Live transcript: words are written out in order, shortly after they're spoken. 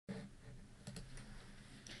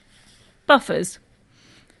Buffers.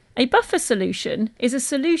 A buffer solution is a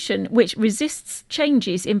solution which resists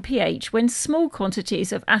changes in pH when small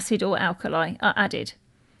quantities of acid or alkali are added.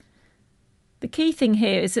 The key thing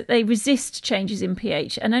here is that they resist changes in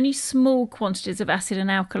pH, and only small quantities of acid and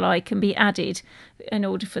alkali can be added in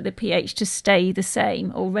order for the pH to stay the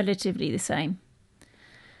same or relatively the same.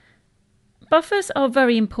 Buffers are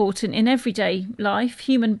very important in everyday life.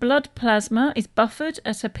 Human blood plasma is buffered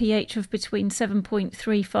at a pH of between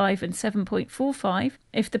 7.35 and 7.45.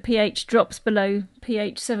 If the pH drops below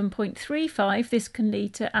pH 7.35, this can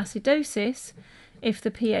lead to acidosis. If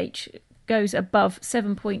the pH goes above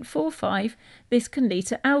 7.45, this can lead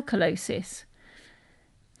to alkalosis.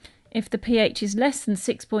 If the pH is less than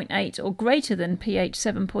 6.8 or greater than pH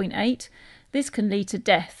 7.8, this can lead to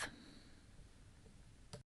death.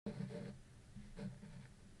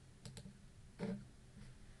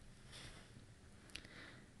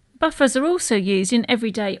 Buffers are also used in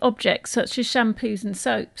everyday objects such as shampoos and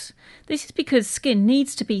soaps. This is because skin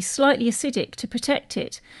needs to be slightly acidic to protect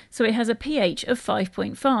it, so it has a pH of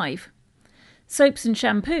 5.5. Soaps and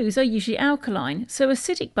shampoos are usually alkaline, so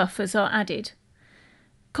acidic buffers are added.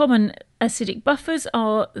 Common acidic buffers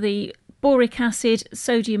are the boric acid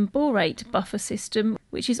sodium borate buffer system,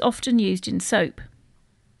 which is often used in soap.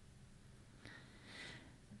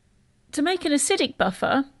 To make an acidic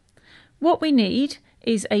buffer, what we need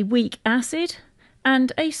is a weak acid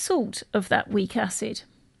and a salt of that weak acid.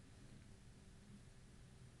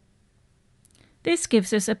 This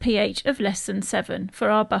gives us a pH of less than 7 for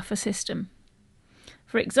our buffer system.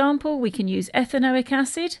 For example, we can use ethanoic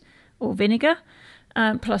acid or vinegar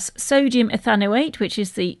plus sodium ethanoate, which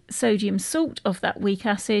is the sodium salt of that weak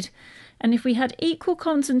acid, and if we had equal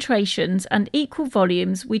concentrations and equal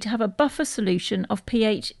volumes, we'd have a buffer solution of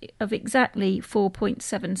pH of exactly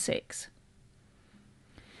 4.76.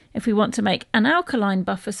 If we want to make an alkaline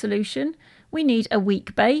buffer solution, we need a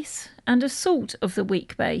weak base and a salt of the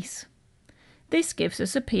weak base. This gives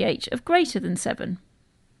us a pH of greater than 7.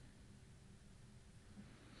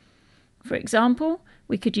 For example,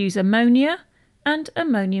 we could use ammonia and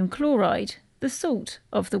ammonium chloride, the salt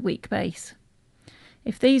of the weak base.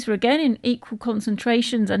 If these were again in equal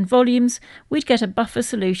concentrations and volumes, we'd get a buffer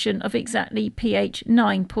solution of exactly pH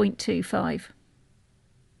 9.25.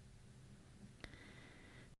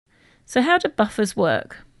 So how do buffers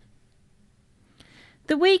work?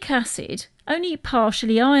 The weak acid only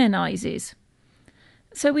partially ionises,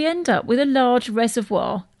 so we end up with a large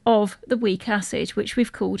reservoir of the weak acid, which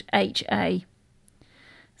we've called HA.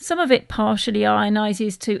 Some of it partially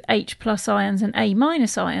ionises to H plus ions and A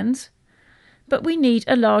minus ions, but we need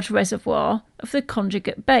a large reservoir of the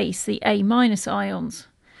conjugate base, the A minus ions.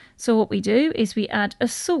 So what we do is we add a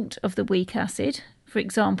salt of the weak acid, for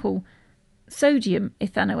example, sodium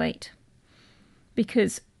ethanoate.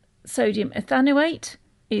 Because sodium ethanoate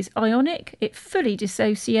is ionic, it fully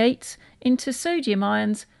dissociates into sodium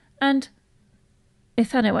ions and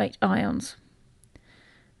ethanoate ions.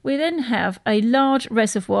 We then have a large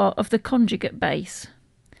reservoir of the conjugate base.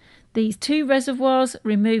 These two reservoirs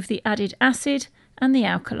remove the added acid and the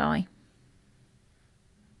alkali.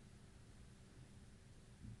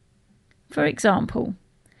 For example,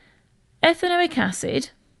 ethanoic acid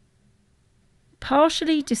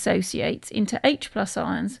partially dissociates into H plus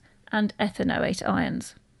ions and ethanoate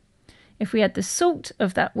ions. If we add the salt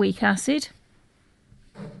of that weak acid,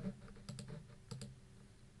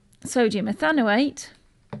 sodium ethanoate,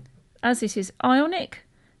 as it is ionic,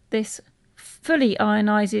 this fully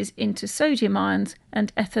ionises into sodium ions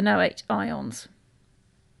and ethanoate ions.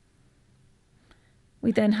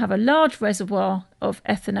 We then have a large reservoir of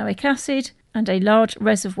ethanoic acid and a large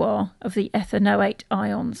reservoir of the ethanoate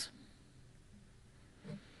ions.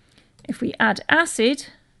 If we add acid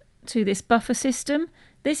to this buffer system,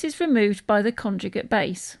 this is removed by the conjugate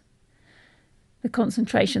base. The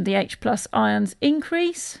concentration of the H plus ions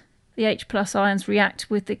increase, the H plus ions react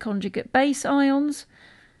with the conjugate base ions,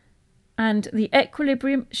 and the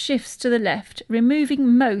equilibrium shifts to the left,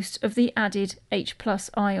 removing most of the added H plus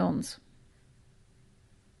ions.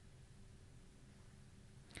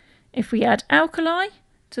 If we add alkali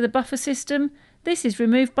to the buffer system, this is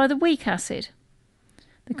removed by the weak acid.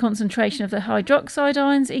 The concentration of the hydroxide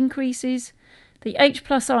ions increases, the H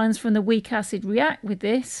plus ions from the weak acid react with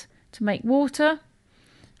this to make water,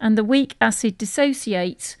 and the weak acid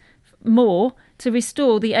dissociates more to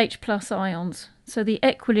restore the H plus ions, so the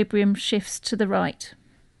equilibrium shifts to the right.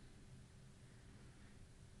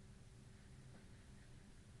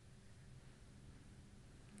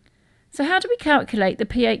 So how do we calculate the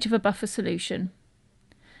pH of a buffer solution?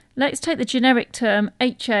 Let's take the generic term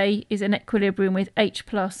HA is in equilibrium with H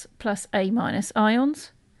plus A minus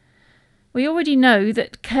ions. We already know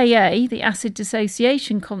that Ka, the acid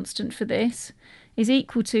dissociation constant for this, is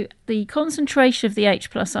equal to the concentration of the H+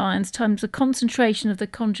 ions times the concentration of the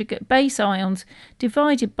conjugate base ions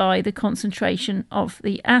divided by the concentration of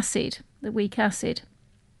the acid, the weak acid.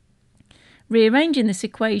 Rearranging this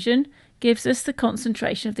equation gives us the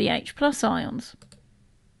concentration of the H+ ions.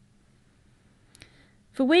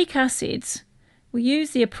 For weak acids, we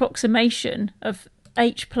use the approximation of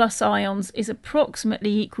H+ ions is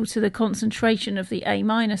approximately equal to the concentration of the A-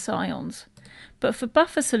 ions. But for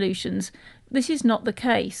buffer solutions, this is not the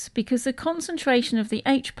case because the concentration of the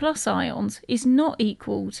H+ ions is not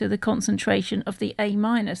equal to the concentration of the A-,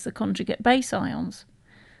 the conjugate base ions.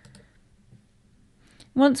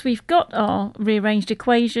 Once we've got our rearranged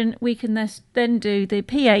equation, we can then do the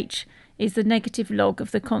pH is the negative log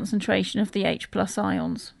of the concentration of the H+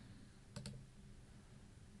 ions.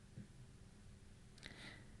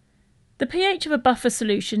 The pH of a buffer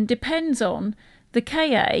solution depends on the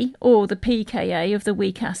Ka or the pKa of the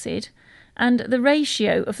weak acid and the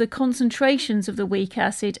ratio of the concentrations of the weak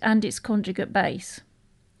acid and its conjugate base.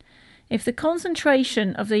 If the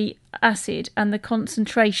concentration of the acid and the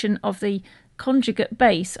concentration of the conjugate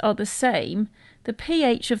base are the same, the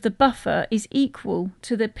pH of the buffer is equal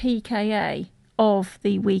to the pKa of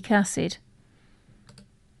the weak acid.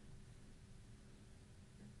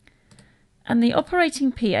 And the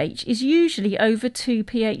operating pH is usually over 2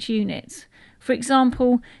 pH units. For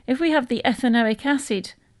example, if we have the ethanoic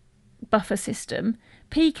acid buffer system,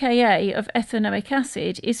 pKa of ethanoic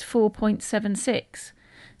acid is 4.76.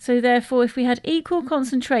 So therefore, if we had equal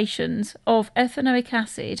concentrations of ethanoic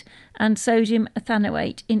acid and sodium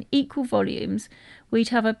ethanoate in equal volumes, we'd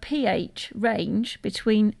have a pH range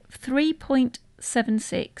between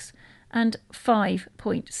 3.76 and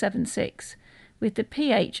 5.76, with the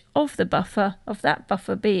pH of the buffer, of that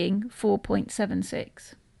buffer, being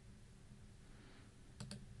 4.76.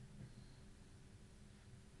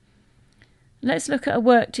 Let's look at a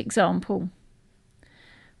worked example.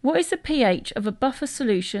 What is the pH of a buffer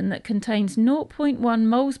solution that contains 0.1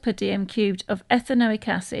 moles per dm cubed of ethanoic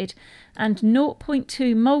acid and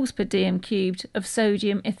 0.2 moles per dm cubed of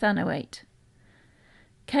sodium ethanoate?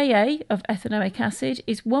 Ka of ethanoic acid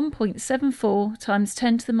is 1.74 times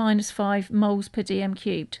 10 to the minus 5 moles per dm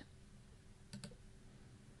cubed.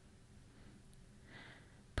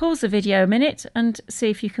 Pause the video a minute and see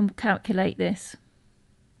if you can calculate this.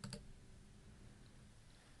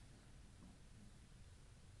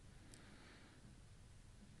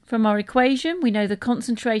 From our equation, we know the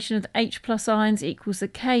concentration of the H+ ions equals the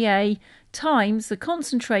Ka times the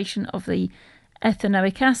concentration of the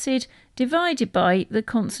ethanoic acid divided by the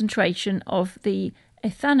concentration of the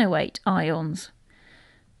ethanoate ions.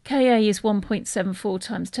 Ka is 1.74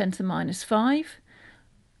 times 10 to the minus 5.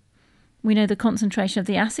 We know the concentration of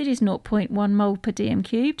the acid is 0.1 mole per dm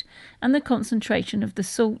cubed, and the concentration of the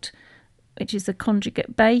salt, which is the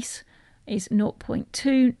conjugate base, is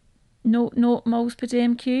 0.2 moles per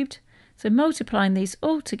dm cubed. So multiplying these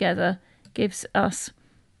all together gives us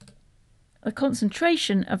a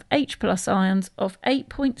concentration of H+ ions of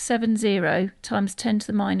 8.70 times 10 to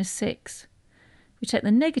the minus 6. We take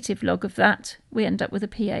the negative log of that, we end up with a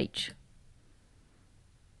pH.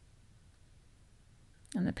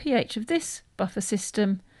 And the pH of this buffer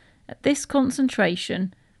system at this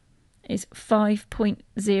concentration is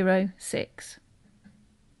 5.06.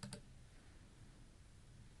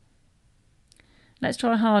 Let's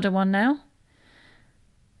try a harder one now.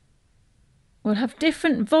 We'll have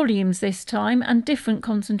different volumes this time and different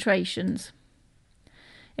concentrations.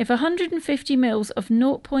 If 150 ml of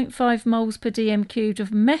 0.5 moles per dm cubed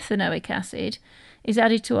of methanoic acid is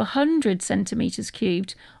added to 100 centimetres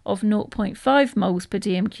cubed of 0.5 moles per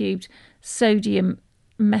dm cubed sodium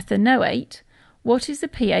methanoate, what is the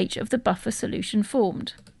pH of the buffer solution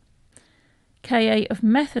formed? Ka of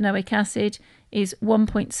methanoic acid is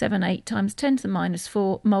 1.78 times 10 to the minus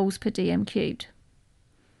 4 moles per dm cubed.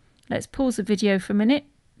 Let's pause the video for a minute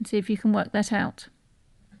and see if you can work that out.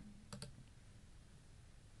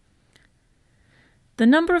 The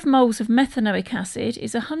number of moles of methanoic acid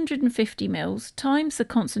is 150 ml times the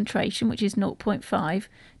concentration, which is 0.5,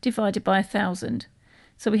 divided by 1000.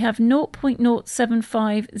 So we have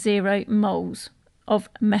 0.0750 moles of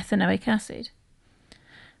methanoic acid.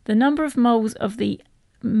 The number of moles of the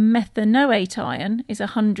methanoate ion is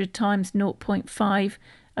 100 times 0.5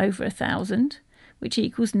 over 1000, which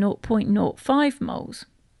equals 0.05 moles.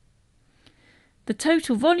 The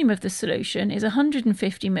total volume of the solution is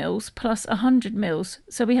 150 ml plus 100 ml,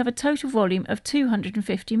 so we have a total volume of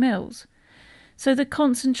 250 ml. So the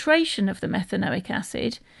concentration of the methanoic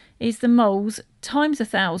acid is the moles times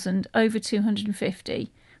 1000 over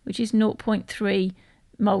 250, which is 0.3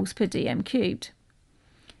 moles per dm cubed.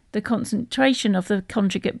 The concentration of the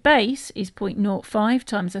conjugate base is 0.05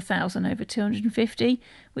 times 1000 over 250,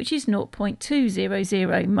 which is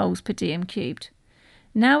 0.200 moles per dm cubed.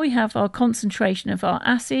 Now we have our concentration of our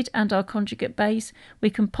acid and our conjugate base. We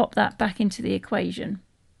can pop that back into the equation.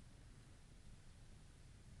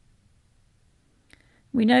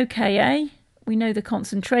 We know Ka, we know the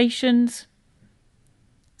concentrations.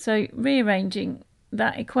 So rearranging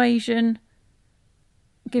that equation,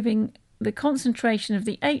 giving the concentration of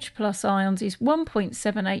the H plus ions is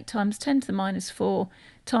 1.78 times 10 to the minus 4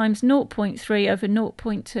 times 0.3 over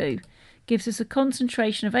 0.2. Gives us a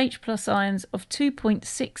concentration of H plus ions of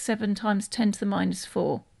 2.67 times 10 to the minus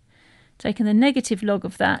 4. Taking the negative log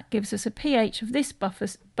of that gives us a pH of this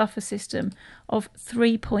buffer system of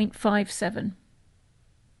 3.57.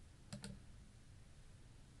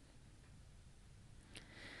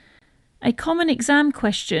 A common exam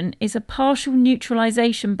question is a partial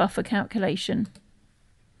neutralization buffer calculation.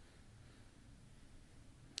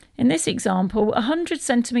 In this example, 100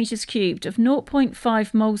 centimetres cubed of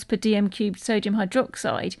 0.5 moles per dm cubed sodium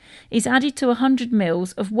hydroxide is added to 100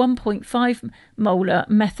 ml of 1.5 molar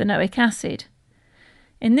methanoic acid.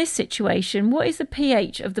 In this situation, what is the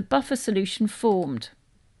pH of the buffer solution formed?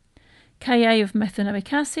 Ka of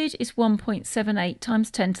methanoic acid is 1.78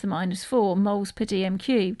 times 10 to the minus 4 moles per dm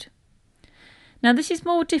cubed. Now this is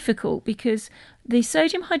more difficult because the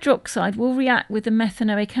sodium hydroxide will react with the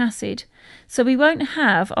methanoic acid, so we won't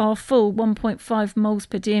have our full 1.5 moles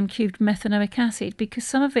per dm cubed methanoic acid because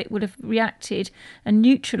some of it would have reacted and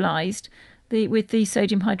neutralised with the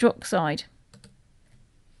sodium hydroxide.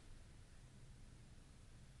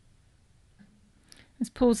 Let's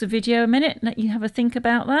pause the video a minute and let you have a think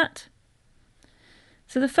about that.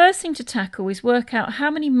 So the first thing to tackle is work out how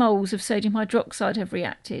many moles of sodium hydroxide have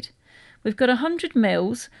reacted. We've got 100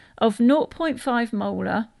 ml of 0.5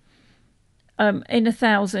 molar in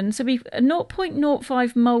 1000, so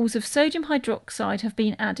 0.05 moles of sodium hydroxide have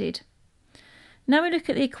been added. Now we look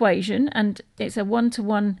at the equation, and it's a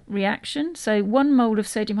 1-to-1 reaction, so 1 mole of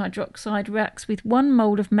sodium hydroxide reacts with 1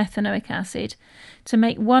 mole of methanoic acid to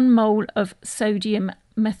make 1 mole of sodium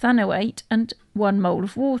methanoate and 1 mole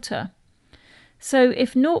of water. So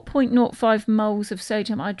if 0.05 moles of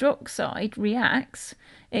sodium hydroxide reacts,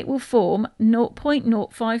 it will form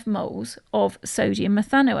 0.05 moles of sodium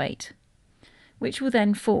methanoate, which will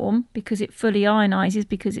then form, because it fully ionises,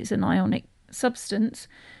 because it's an ionic substance,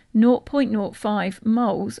 0.05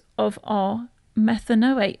 moles of our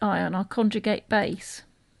methanoate ion, our conjugate base.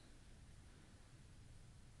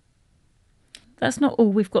 That's not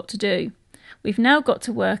all we've got to do. We've now got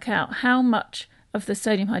to work out how much of the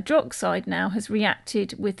sodium hydroxide now has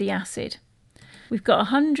reacted with the acid. We've got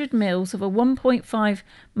 100 ml of a 1.5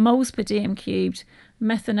 moles per dm cubed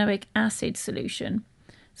methanoic acid solution.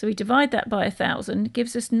 So we divide that by 1000,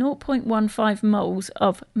 gives us 0.15 moles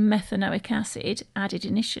of methanoic acid added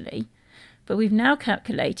initially. But we've now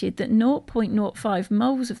calculated that 0.05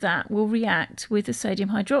 moles of that will react with the sodium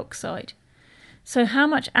hydroxide. So how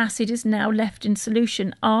much acid is now left in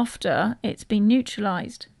solution after it's been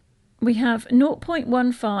neutralised? We have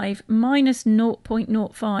 0.15 minus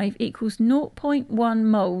 0.05 equals 0.1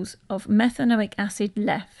 moles of methanoic acid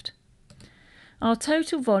left. Our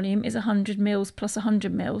total volume is 100 ml plus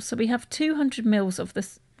 100 ml, so we have 200 ml of the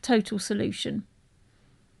total solution.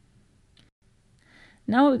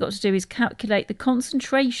 Now what we've got to do is calculate the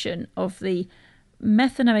concentration of the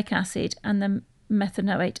methanoic acid and the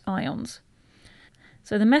methanoate ions.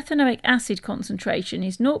 So the methanoic acid concentration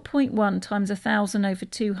is 0.1 times 1000 over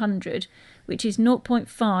 200, which is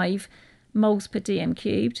 0.5 moles per dm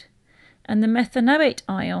cubed, and the methanoate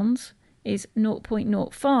ions is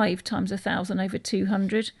 0.05 times 1000 over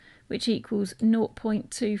 200, which equals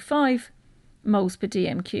 0.25 moles per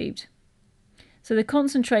dm cubed. So the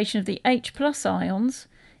concentration of the H plus ions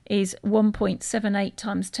is 1.78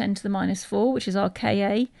 times 10 to the minus 4, which is our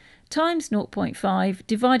Ka, times 0.5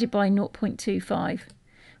 divided by 0.25,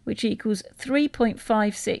 which equals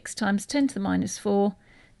 3.56 times 10 to the minus 4.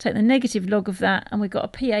 Take the negative log of that and we've got a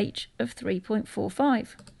pH of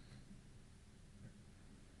 3.45.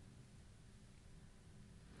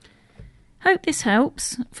 Hope this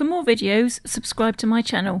helps. For more videos, subscribe to my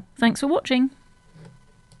channel. Thanks for watching.